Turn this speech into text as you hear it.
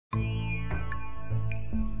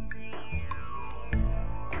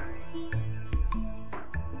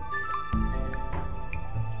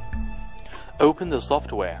Open the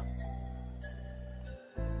software.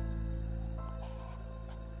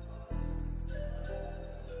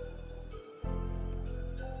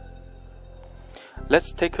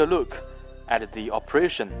 Let's take a look at the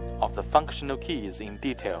operation of the functional keys in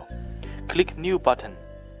detail. Click New button,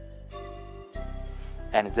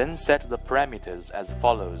 and then set the parameters as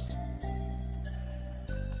follows.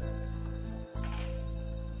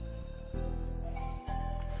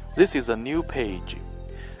 This is a new page.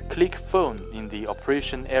 Click Phone in the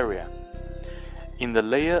operation area. In the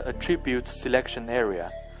Layer Attribute selection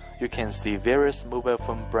area, you can see various mobile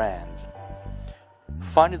phone brands.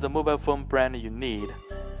 Find the mobile phone brand you need,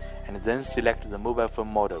 and then select the mobile phone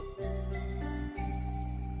model.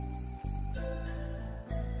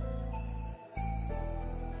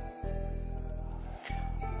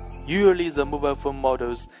 Usually the mobile phone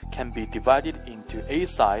models can be divided into A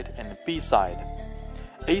side and B side.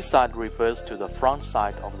 A side refers to the front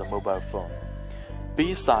side of the mobile phone.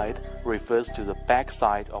 B side refers to the back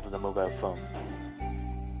side of the mobile phone.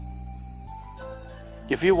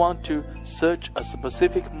 If you want to search a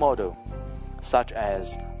specific model, such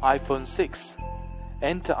as iPhone 6,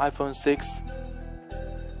 enter iPhone 6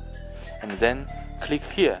 and then click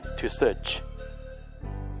here to search.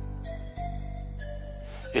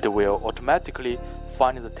 It will automatically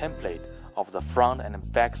find the template of the front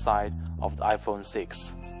and back side of the iPhone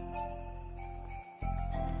 6.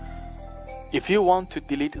 If you want to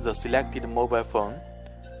delete the selected mobile phone,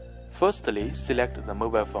 firstly select the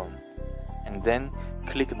mobile phone, and then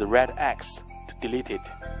click the red X to delete it.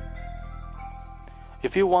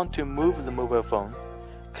 If you want to move the mobile phone,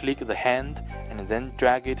 click the hand and then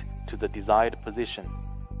drag it to the desired position.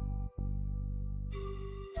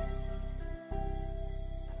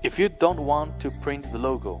 If you don't want to print the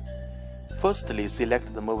logo, firstly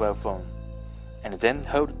select the mobile phone, and then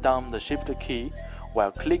hold down the Shift key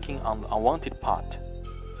while clicking on the unwanted part.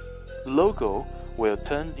 The logo will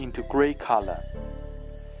turn into gray color.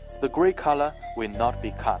 The gray color will not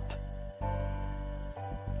be cut.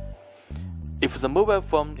 If the mobile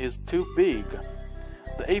phone is too big,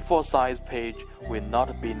 the A4 size page will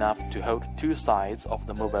not be enough to hold two sides of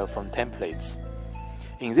the mobile phone templates.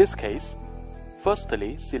 In this case,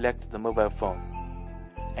 firstly select the mobile phone,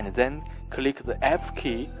 and then click the F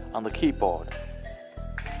key on the keyboard.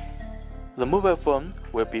 The mobile phone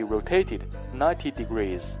will be rotated 90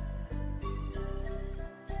 degrees.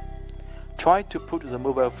 Try to put the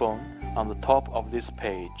mobile phone on the top of this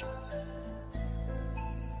page.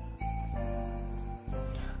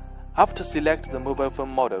 After select the mobile phone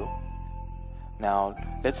model, now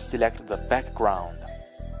let's select the background.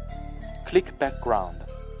 Click Background.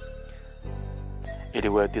 It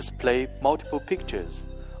will display multiple pictures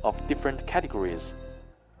of different categories.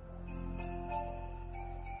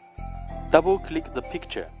 Double-click the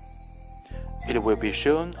picture. It will be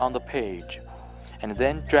shown on the page, and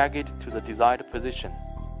then drag it to the desired position.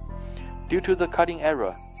 Due to the cutting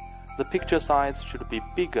error, the picture size should be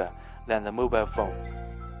bigger than the mobile phone.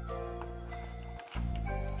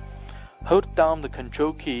 Hold down the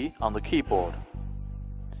Control key on the keyboard.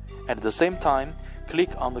 At the same time, click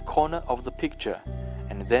on the corner of the picture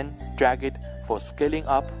and then drag it for scaling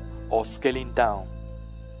up or scaling down.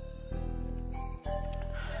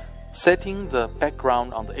 Setting the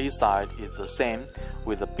background on the A side is the same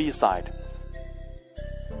with the B side.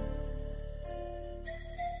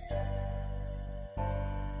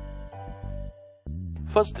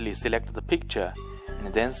 Firstly, select the picture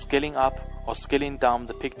and then scaling up or scaling down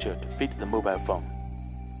the picture to fit the mobile phone.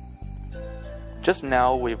 Just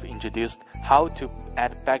now we've introduced how to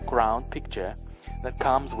add background picture that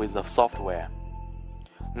comes with the software.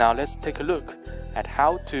 Now let's take a look at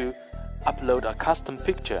how to upload a custom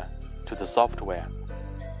picture to the software.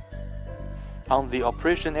 On the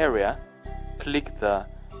operation area, click the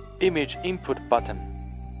Image Input button.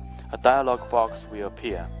 A dialog box will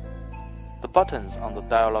appear. The buttons on the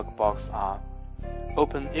dialog box are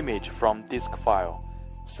Open image from disk file,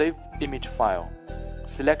 Save image file,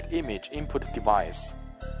 Select image input device,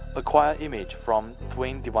 Acquire image from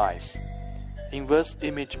twin device, Inverse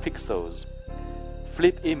image pixels,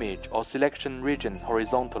 Flip image or selection region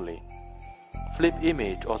horizontally, Flip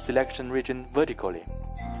image or selection region vertically,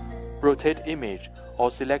 Rotate image or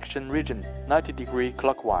selection region 90 degree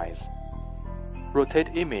clockwise, Rotate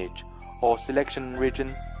image or selection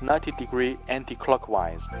region 90 degree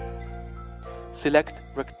anti-clockwise. Select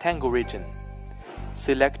rectangle region,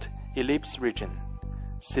 select ellipse region,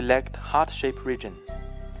 select heart shape region,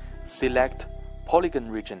 select polygon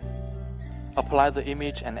region. Apply the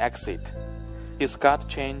image and exit. Discard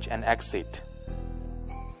change and exit.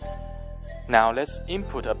 Now let's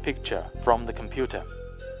input a picture from the computer.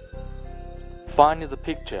 Find the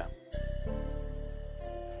picture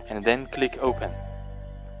and then click Open.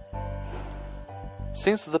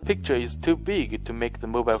 Since the picture is too big to make the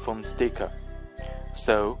mobile phone sticker,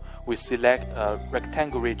 so we select a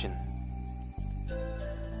rectangle region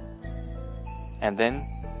and then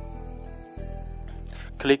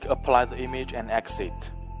click Apply the image and exit.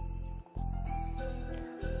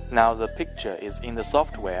 Now the picture is in the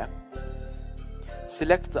software.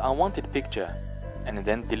 Select the unwanted picture and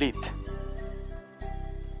then delete.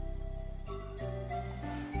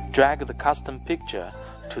 Drag the custom picture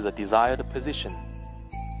to the desired position.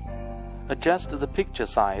 Adjust the picture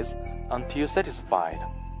size until satisfied.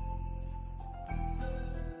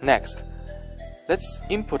 Next, let's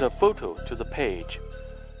input a photo to the page.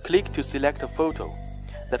 Click to select a photo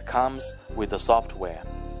that comes with the software.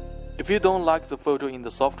 If you don't like the photo in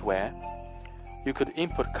the software, you could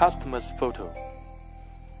input customer's photo,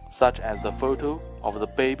 such as the photo of the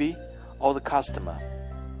baby or the customer.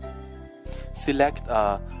 Select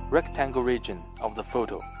a rectangle region of the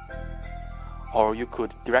photo, or you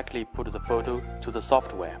could directly put the photo to the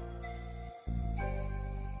software.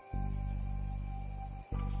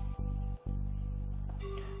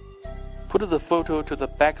 Put the photo to the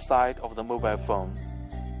back side of the mobile phone.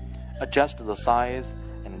 Adjust the size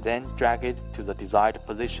and then drag it to the desired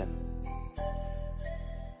position.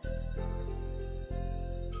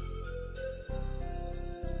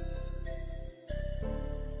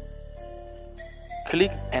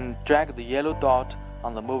 Click and drag the yellow dot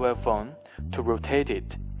on the mobile phone to rotate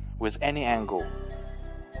it with any angle.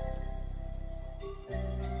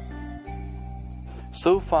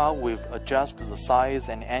 So far, we've adjusted the size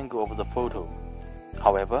and angle of the photo.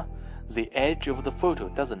 However, the edge of the photo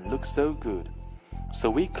doesn't look so good, so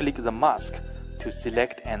we click the mask to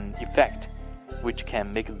select an effect which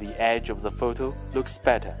can make the edge of the photo looks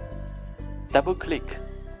better. Double-click,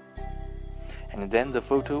 and then the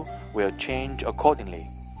photo will change accordingly.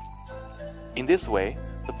 In this way,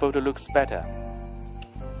 the photo looks better.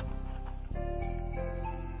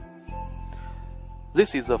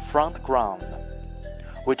 This is the front ground,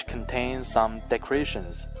 which contains some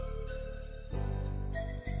decorations.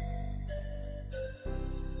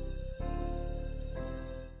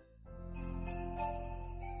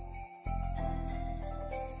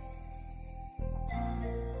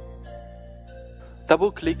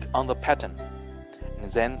 Double-click on the pattern, and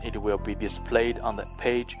then it will be displayed on the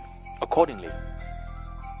page accordingly.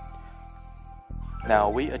 Now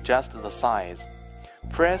we adjust the size.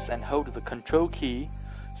 Press and hold the Control key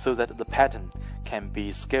so that the pattern can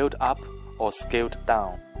be scaled up or scaled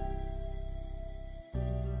down.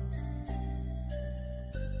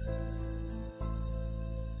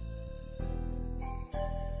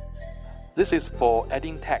 This is for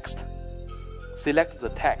adding text. Select the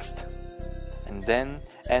text and then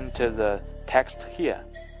enter the text here.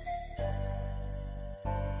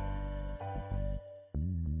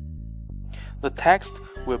 The text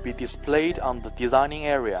will be displayed on the designing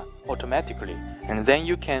area automatically, and then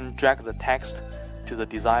you can drag the text to the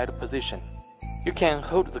desired position. You can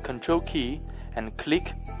hold the Control key and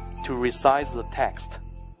click to resize the text.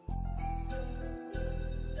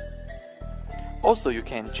 Also, you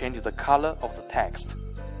can change the color of the text.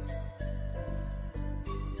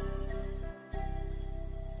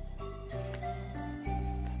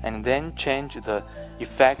 And then change the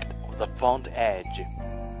effect of the font edge.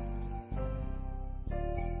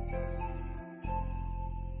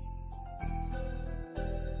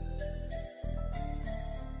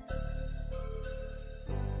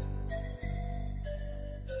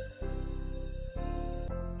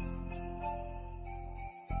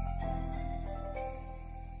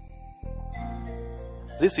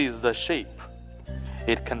 This is the shape.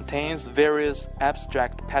 It contains various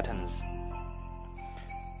abstract patterns.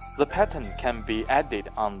 The pattern can be added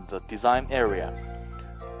on the design area.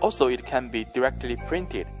 Also, it can be directly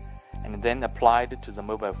printed and then applied to the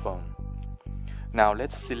mobile phone. Now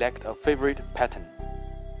let's select a favorite pattern.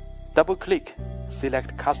 Double-click,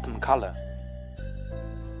 select Custom Color.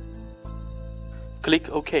 Click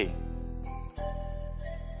OK.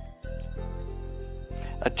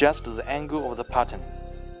 Adjust the angle of the pattern.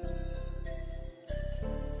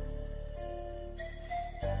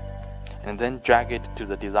 And then drag it to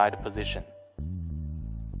the desired position.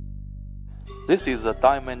 This is the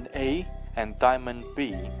diamond A and diamond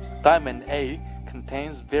B. Diamond A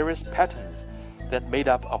contains various patterns that made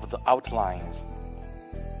up of the outlines.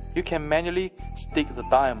 You can manually stick the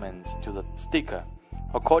diamonds to the sticker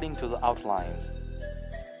according to the outlines.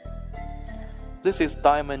 This is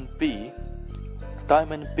diamond B.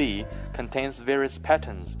 Diamond B contains various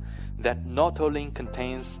patterns that not only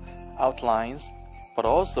contains outlines but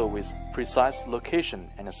also with precise location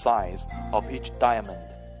and size of each diamond.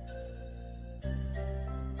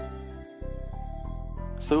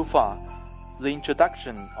 So far, the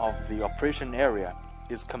introduction of the operation area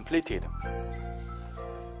is completed.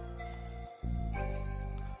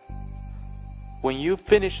 When you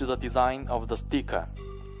finish the design of the sticker,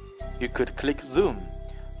 you could click Zoom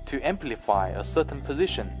to amplify a certain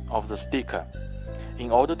position of the sticker in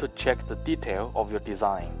order to check the detail of your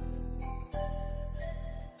design.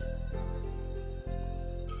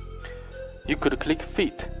 You could click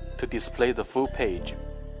Fit to display the full page.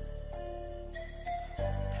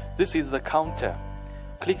 This is the counter.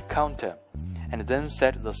 Click Counter and then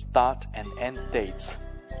set the start and end dates.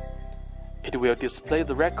 It will display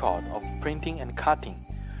the record of printing and cutting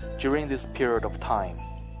during this period of time.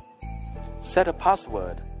 Set a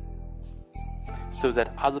password so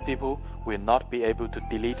that other people will not be able to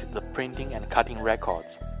delete the printing and cutting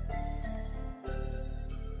records.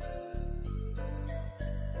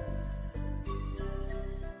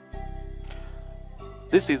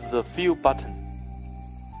 This is the Fill button.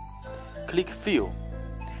 Click Fill.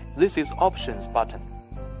 This is Options button.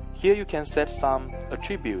 Here you can set some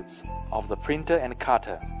attributes of the printer and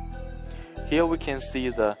cutter. Here we can see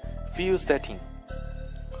the Fill setting.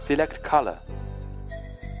 Select color.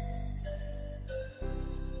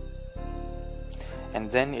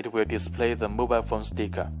 And then it will display the mobile phone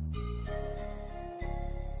sticker.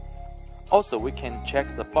 Also, we can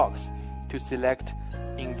check the box to select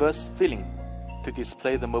Inverse Filling to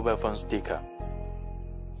display the mobile phone sticker.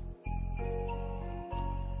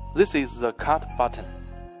 This is the Cut button.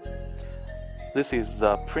 This is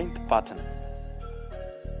the Print button.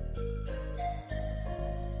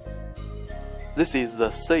 This is the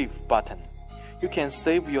Save button. You can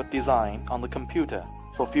save your design on the computer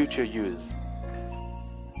for future use.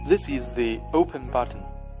 This is the Open button.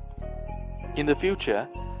 In the future,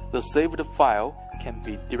 the saved file can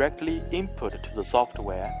be directly input to the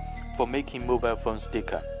software for making mobile phone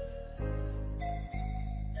sticker.